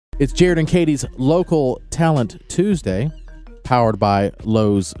It's Jared and Katie's Local Talent Tuesday, powered by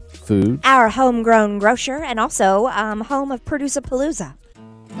Lowe's Food. Our homegrown grocer and also home of Produce-A-Palooza.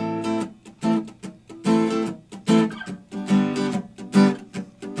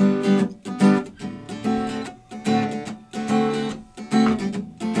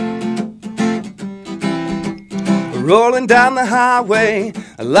 Rolling down the highway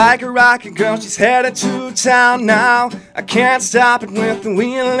like a rocket girl, she's headed to town now. I can't stop it with the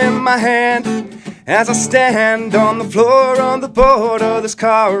wheel in my hand. As I stand on the floor of the board of this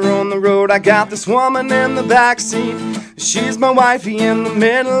car on the road, I got this woman in the backseat. She's my wifey in the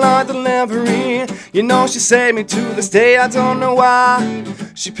middle of delivery. You know she saved me to this day, I don't know why.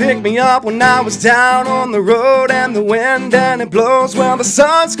 She picked me up when I was down on the road, and the wind and it blows, well the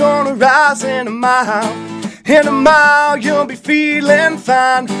sun's gonna rise in a mile. In a mile you'll be feeling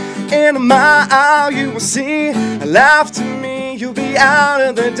fine. In a mile you will see. Laugh to me, you'll be out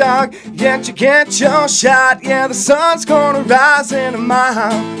of the dark, yet you get your shot. Yeah, the sun's gonna rise in a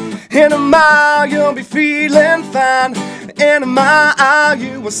mile. In a mile you'll be feeling fine. In a mile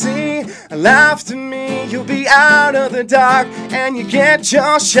you will see. Laugh to me, you'll be out of the dark, and you get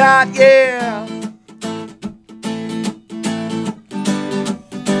your shot, yeah.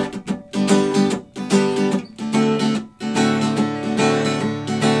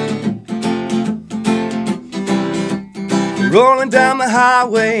 Rolling down the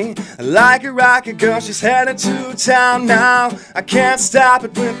highway like a rocket girl, she's headed to town now. I can't stop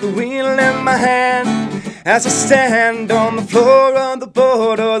it with the wheel in my hand. As I stand on the floor of the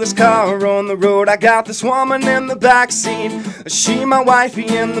board of this car on the road, I got this woman in the backseat. She my wifey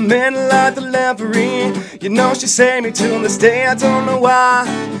in the middle of delivery. You know she saved me to this day, I don't know why.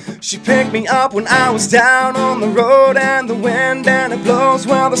 She picked me up when I was down on the road, and the wind and it blows,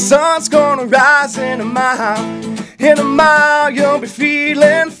 well the sun's gonna rise in a mile. In a mile you'll be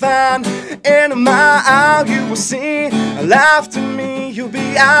feeling fine. In a mile you will see. Laugh to me, you'll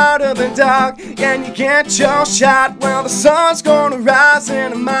be out of the dark, and you get your shot. Well the sun's gonna rise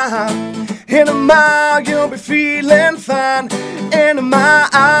in a mile. In a mile you'll be feeling fine. In a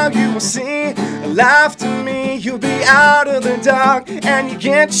mile you will see. Laugh to me, you'll be out of the dark, and you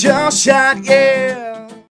get your shot, yeah.